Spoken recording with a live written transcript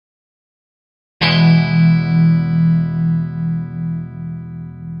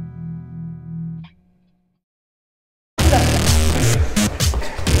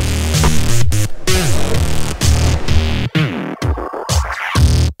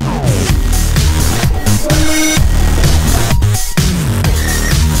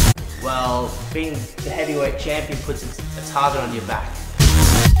being the heavyweight champion puts a target on your back.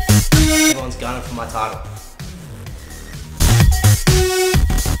 Everyone's gunning for my title.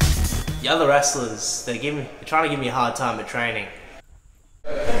 The other wrestlers, they're trying to give me a hard time at training.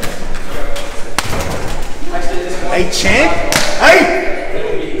 Hey, champ!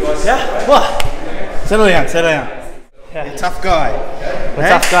 Hey! Yeah? What? Settle down, settle down. Yeah. You're a tough guy. I'm a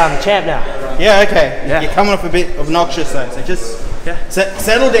tough guy, I'm the champ now. Yeah, okay. Yeah. You're coming off a bit obnoxious though, so just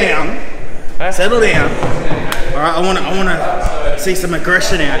settle down. Okay. Settle down. Alright, I wanna see some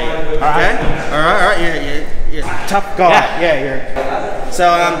aggression out of you. Okay? Alright, yeah. Tough guy. Yeah, you're. So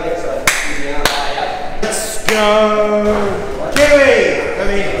let's go. Kiwi! Come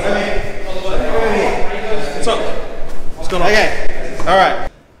here. What's up? What's going on? Okay.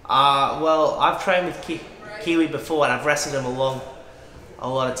 Alright. Well, I've trained with Kiwi before and I've wrestled him a lot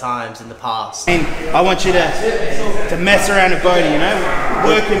of times in the past. And I want you to mess around with Bodhi, you know?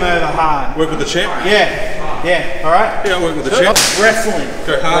 Work him over hard. Work with the champ? Yeah, alright? Yeah, work with the champ. Wrestling.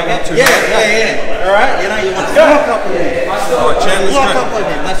 Go hard, not too hard. Yeah. Alright, you know, you want to lock up with him. Alright, champ, let's Lock go. up with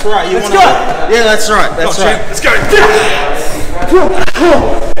him, that's right. You Let's wanna, go! Yeah, that's right, that's Go, right. champ. Let's go!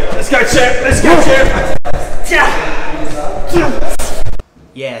 Let's go, champ, let's go, champ!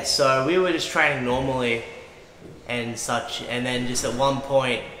 Yeah, so we were just training normally and such, and then just at one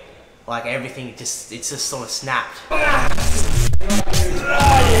point, like everything it just sort of snapped.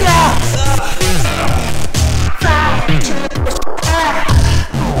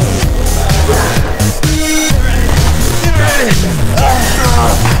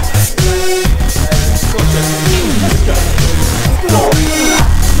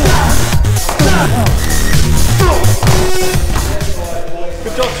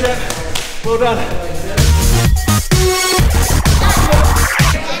 Good job, champ. Well done.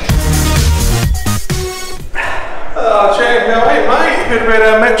 Oh, champ, how are you, mate? Heard about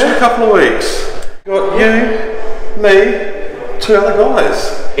our match in a couple of weeks. Got you, me, 2 other guys.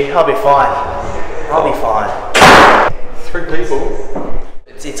 I'll be fine. I'll be fine. 3 people.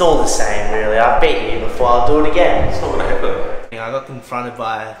 It's all the same, really. I've beaten you before. I'll do it again. It's not going to happen. I got confronted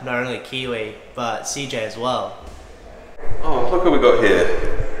by not only Kiwi, but CJ as well. Oh, look what we got here.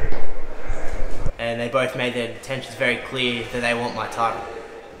 And they both made their intentions very clear that they want my title.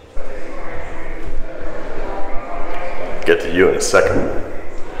 Get to you in a second.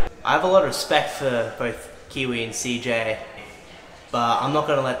 I have a lot of respect for both Kiwi and CJ, but I'm not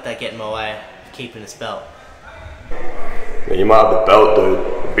going to let that get in my way of keeping this belt. Yeah, you might have the belt,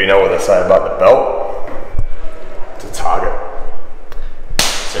 dude, but you know what they say about the belt? It's a target.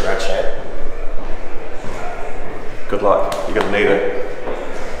 See you around, champ. Good luck. You're going to need it.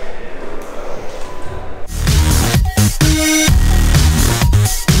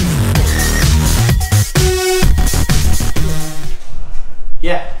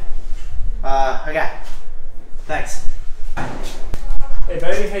 Yeah. Okay. Thanks. Hey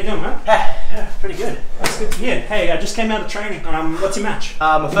Bodhi, how you doing, man? Yeah, pretty good. That's good to hear. Hey, I just came out of training. What's your match?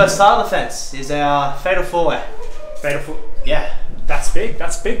 My first title defense is our Fatal 4-Way. Fatal 4. Yeah. That's big,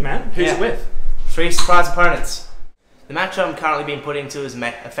 man. Who's it with? 3 surprise opponents. The match I'm currently being put into is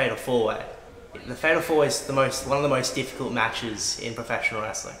a Fatal 4-Way. The Fatal 4-Way is one of the most difficult matches in professional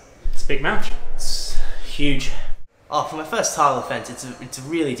wrestling. It's a big match. It's huge. Oh, for my first title defense, it's a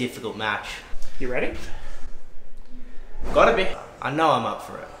really difficult match. You ready? Gotta be. I know I'm up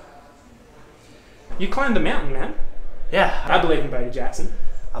for it. You climbed the mountain, man. Yeah. I believe in Bodhi Jackson.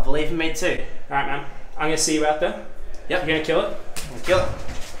 I believe in me too. Alright, man. I'm gonna see you out there. Yep. You're gonna kill it? I'm gonna kill it.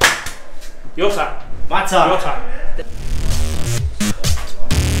 Your time. My time. Your time.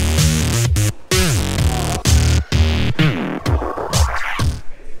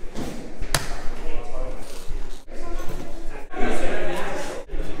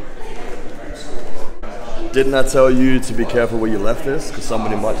 Didn't I tell you to be careful where you left this? Because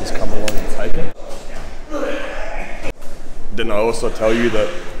somebody might just come along and take it. Didn't I also tell you that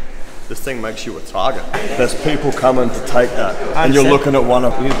this thing makes you a target? There's people coming to take that. And you're looking at one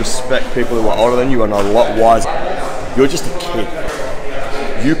of you, respect people who are older than you and are a lot wiser. You're just a kid.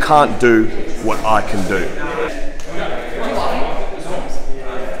 You can't do what I can do.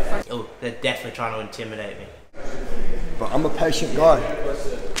 Oh, they're definitely trying to intimidate me. But I'm a patient guy.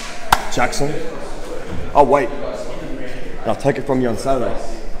 Jackson, I'll wait. And I'll take it from you on Saturday.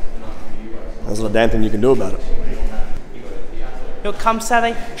 There's not a damn thing you can do about it. You'll come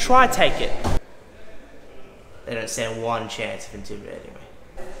Saturday, try take it. They don't stand one chance of intimidating me.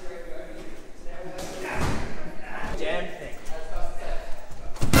 Damn thing.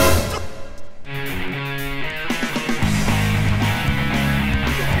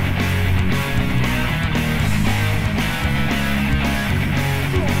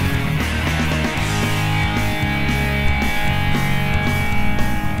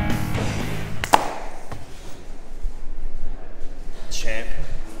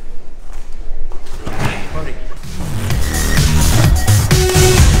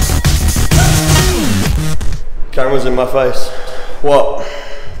 cameras in my face. What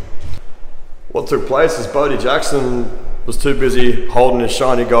took place is Bodhi Jackson was too busy holding his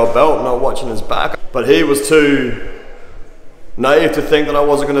shiny gold belt, not watching his back. But he was too naive to think that I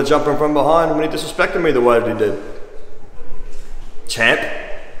wasn't going to jump him from behind when he disrespected me the way that he did. Champ.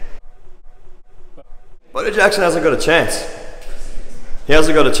 Bodhi Jackson hasn't got a chance. He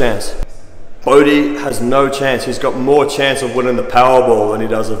hasn't got a chance. Bodhi has no chance. He's got more chance of winning the Powerball than he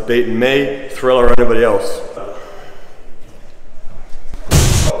does of beating me, Thriller, or anybody else.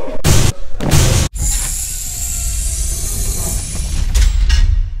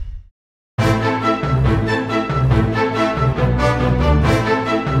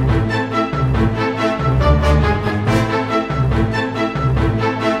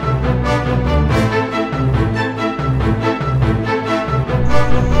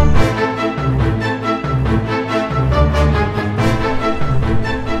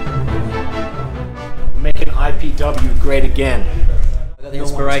 Making IPW great again. I got the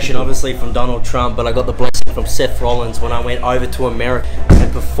inspiration obviously from Donald Trump, but I got the blessing from Seth Rollins when I went over to America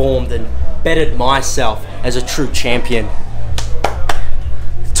and performed and bettered myself as a true champion.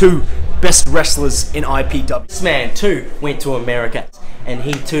 Two best wrestlers in IPW. This man too went to America and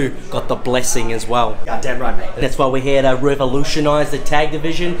he too got the blessing as well. Goddamn right, mate. That's why we're here to revolutionize the tag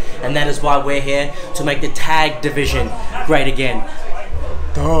division, and that is why we're here to make the tag division great again.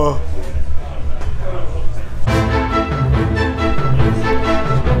 Duh.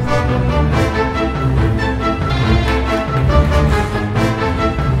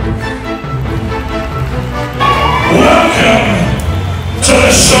 Welcome to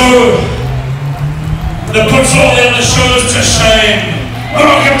the show that puts all the other shows to shame.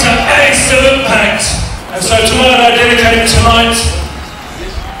 Welcome to Ace of Impact. And so tonight I dedicate tonight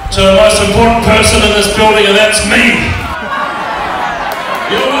to the most important person in this building, and that's me.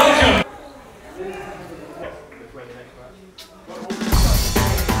 You're welcome.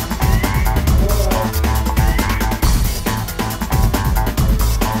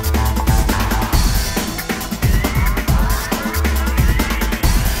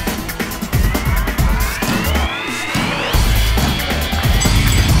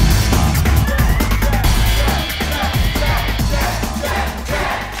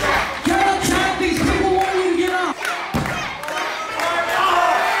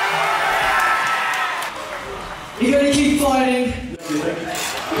 You're gonna keep fighting.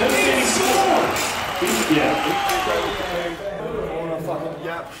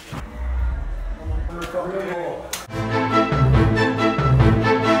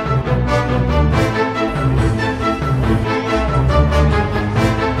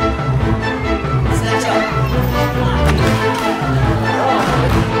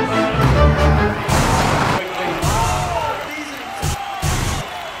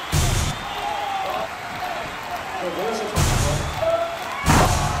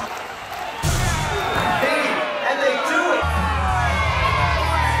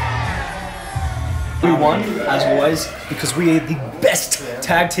 We won, as always, because we are the best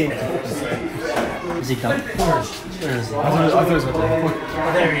tag team. Is he coming? Where is he?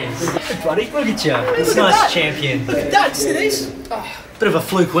 Oh, There he is. buddy, look at you. It's a nice champion. Look at that, see these? Bit of a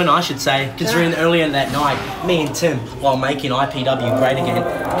fluke win, I should say, considering earlier that night, me and Tim, while making IPW great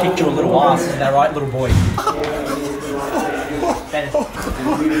again, kicked your little ass. Is that right, little boy?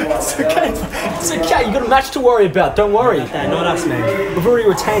 It's okay, it's okay. You got a match to worry about, don't worry. No, not us, man. We've already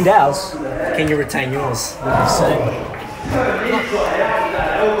retained ours. Can you retain yours?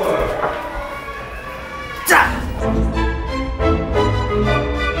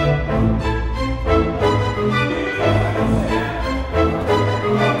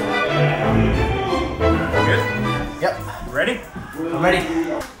 Yep. Ready? I'm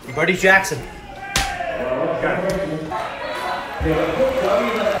ready. Bodhi Jackson.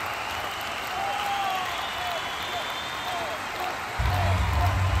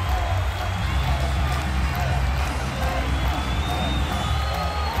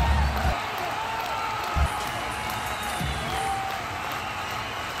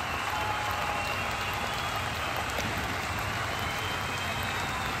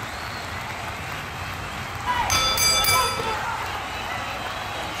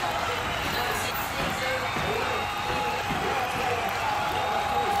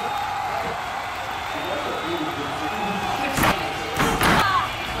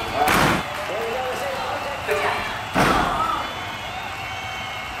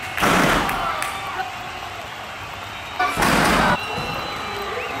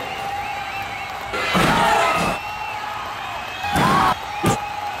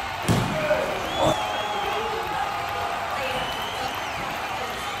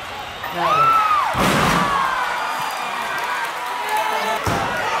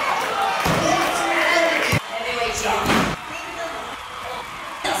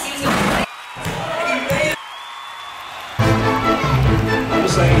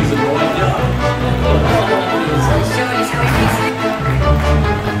 saying is that right now.